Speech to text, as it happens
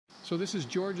So this is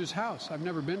George's house. I've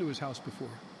never been to his house before.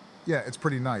 Yeah, it's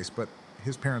pretty nice, but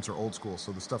his parents are old school,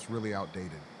 so the stuff's really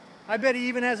outdated. I bet he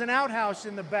even has an outhouse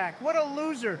in the back. What a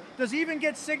loser. Does he even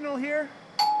get signal here?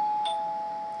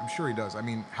 I'm sure he does. I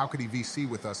mean, how could he VC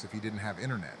with us if he didn't have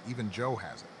internet? Even Joe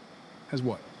has it. Has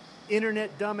what?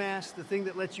 Internet, dumbass, the thing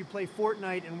that lets you play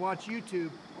Fortnite and watch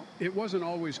YouTube. It wasn't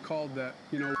always called that,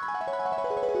 you know.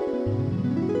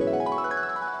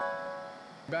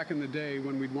 Back in the day,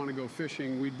 when we'd want to go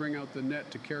fishing, we'd bring out the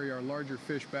net to carry our larger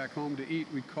fish back home to eat.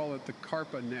 We'd call it the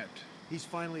Carpa net. He's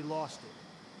finally lost it.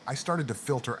 I started to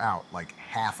filter out like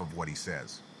half of what he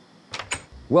says.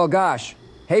 Well, gosh.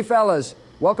 Hey, fellas.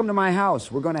 Welcome to my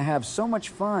house. We're going to have so much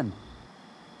fun.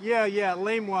 Yeah,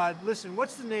 lamewad. Listen,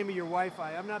 what's the name of your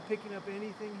Wi-Fi? I'm not picking up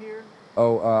anything here.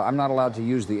 Oh, I'm not allowed to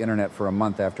use the internet for a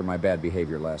month after my bad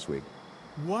behavior last week.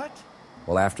 What?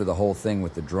 Well, after the whole thing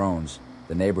with the drones,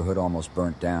 the neighborhood almost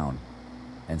burnt down.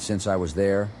 And since I was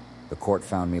there, the court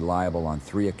found me liable on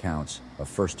 3 accounts of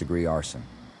first-degree arson.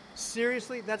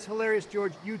 Seriously? That's hilarious,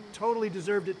 George. You totally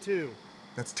deserved it, too.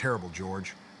 That's terrible,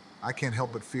 George. I can't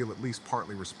help but feel at least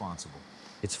partly responsible.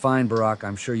 It's fine, Barack.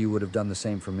 I'm sure you would have done the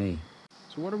same for me.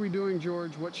 So what are we doing,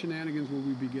 George? What shenanigans will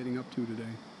we be getting up to today?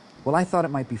 Well, I thought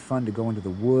it might be fun to go into the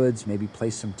woods, maybe play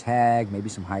some tag, maybe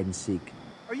some hide and seek.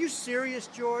 Are you serious,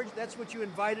 George? That's what you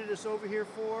invited us over here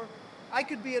for? I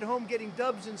could be at home getting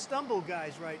dubs and stumble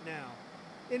guys right now.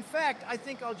 In fact, I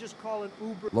think I'll just call an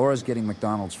Uber. Laura's getting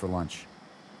McDonald's for lunch.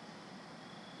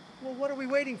 Well, what are we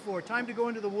waiting for? Time to go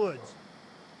into the woods.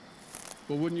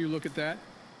 Well, wouldn't you look at that?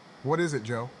 What is it,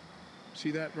 Joe?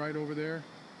 See that right over there?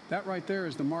 That right there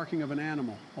is the marking of an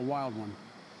animal, a wild one.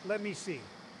 Let me see.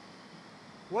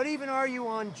 What even are you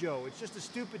on, Joe? It's just a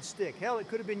stupid stick. Hell, it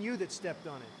could have been you that stepped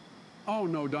on it. Oh,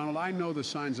 no, Donald, I know the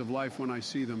signs of life when I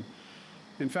see them.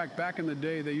 In fact, back in the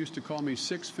day, they used to call me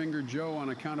Six-Fingered Joe on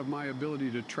account of my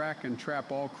ability to track and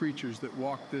trap all creatures that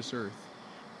walk this earth.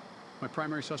 My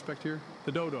primary suspect here?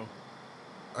 The dodo.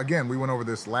 Again, we went over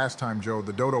this last time, Joe.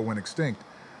 The dodo went extinct.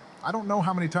 I don't know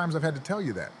how many times I've had to tell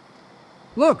you that.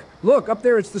 Look, up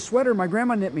there, it's the sweater my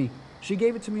grandma knit me. She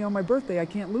gave it to me on my birthday. I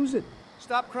can't lose it.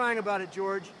 Stop crying about it,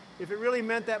 George. If it really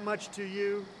meant that much to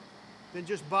you, then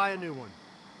just buy a new one.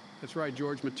 That's right,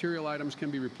 George. Material items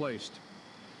can be replaced.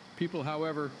 People,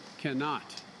 however, cannot.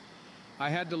 I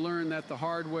had to learn that the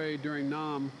hard way during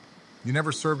Nam. You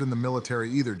never served in the military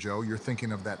either, Joe. You're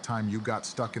thinking of that time you got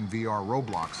stuck in VR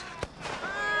Roblox.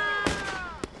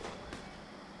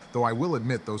 Though I will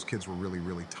admit those kids were really,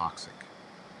 really toxic.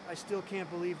 I still can't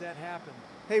believe that happened.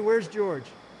 Hey, where's George?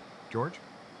 George?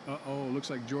 Uh-oh, looks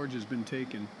like George has been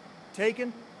taken.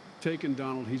 Taken? Taken,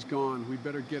 Donald. He's gone. We'd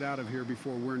better get out of here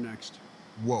before we're next.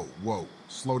 Whoa.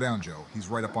 Slow down, Joe. He's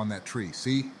right up on that tree.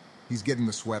 See? He's getting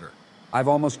the sweater. I've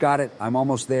almost got it. I'm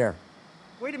almost there.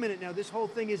 Wait a minute now. This whole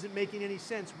thing isn't making any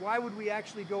sense. Why would we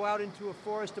actually go out into a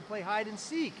forest to play hide and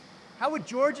seek? How would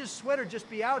George's sweater just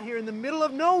be out here in the middle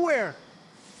of nowhere?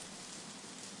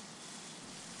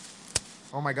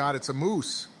 Oh my God, it's a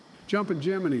moose. Jumping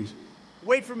Jiminy's.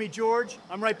 Wait for me, George.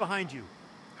 I'm right behind you.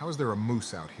 How is there a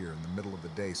moose out here in the middle of the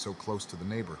day so close to the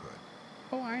neighborhood?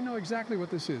 Oh, I know exactly what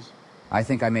this is. I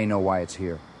think I may know why it's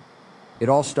here. It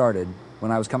all started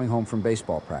when I was coming home from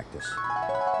baseball practice.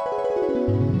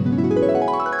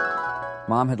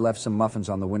 Mom had left some muffins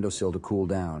on the windowsill to cool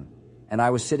down, and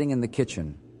I was sitting in the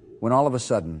kitchen when all of a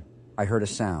sudden I heard a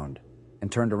sound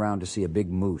and turned around to see a big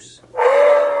moose.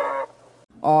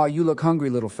 Aw, you look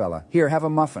hungry, little fella. Here, have a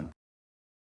muffin.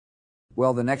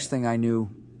 Well, the next thing I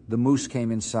knew, the moose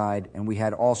came inside, and we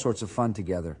had all sorts of fun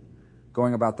together,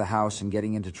 going about the house and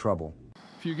getting into trouble.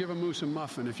 If you give a moose a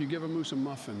muffin,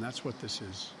 that's what this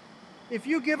is. If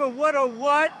you give a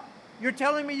what? You're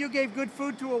telling me you gave good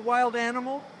food to a wild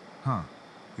animal? Huh.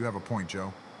 You have a point,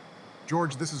 Joe.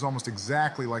 George, this is almost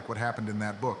exactly like what happened in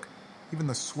that book. Even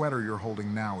the sweater you're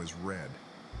holding now is red.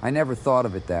 I never thought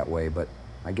of it that way, but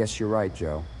I guess you're right,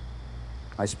 Joe.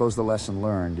 I suppose the lesson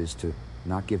learned is to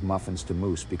not give muffins to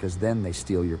moose, because then they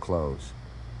steal your clothes.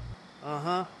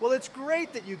 Uh-huh. Well, it's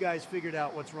great that you guys figured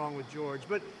out what's wrong with George,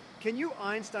 but can you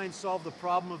Einstein solve the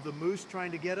problem of the moose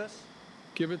trying to get us?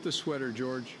 Give it the sweater,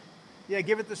 George. Yeah,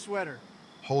 give it the sweater.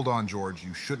 Hold on, George.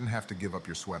 You shouldn't have to give up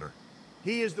your sweater.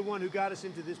 He is the one who got us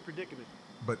into this predicament.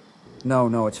 But...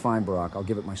 No, it's fine, Barack. I'll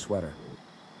give it my sweater.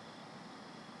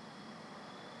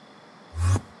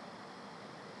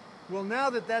 Well,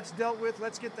 now that that's dealt with,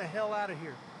 let's get the hell out of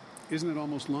here. Isn't it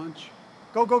almost lunch?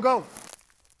 Go.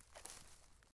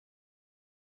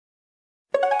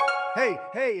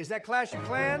 Hey, is that Clash of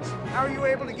Clans? How are you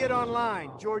able to get online?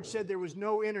 George said there was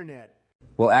no internet.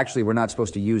 Well, actually, we're not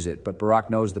supposed to use it, but Barack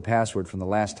knows the password from the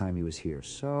last time he was here,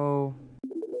 so...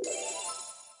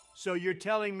 So you're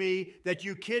telling me that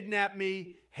you kidnapped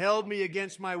me, held me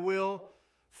against my will,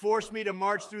 forced me to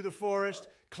march through the forest,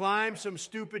 climb some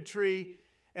stupid tree,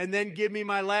 and then give me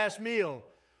my last meal,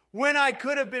 when I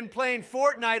could have been playing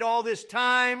Fortnite all this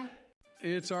time?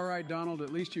 It's all right, Donald.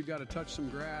 At least you got to touch some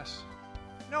grass.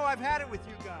 No, I've had it with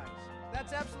you guys.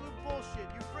 That's absolute bullshit.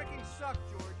 You freaking suck,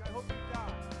 George. I hope you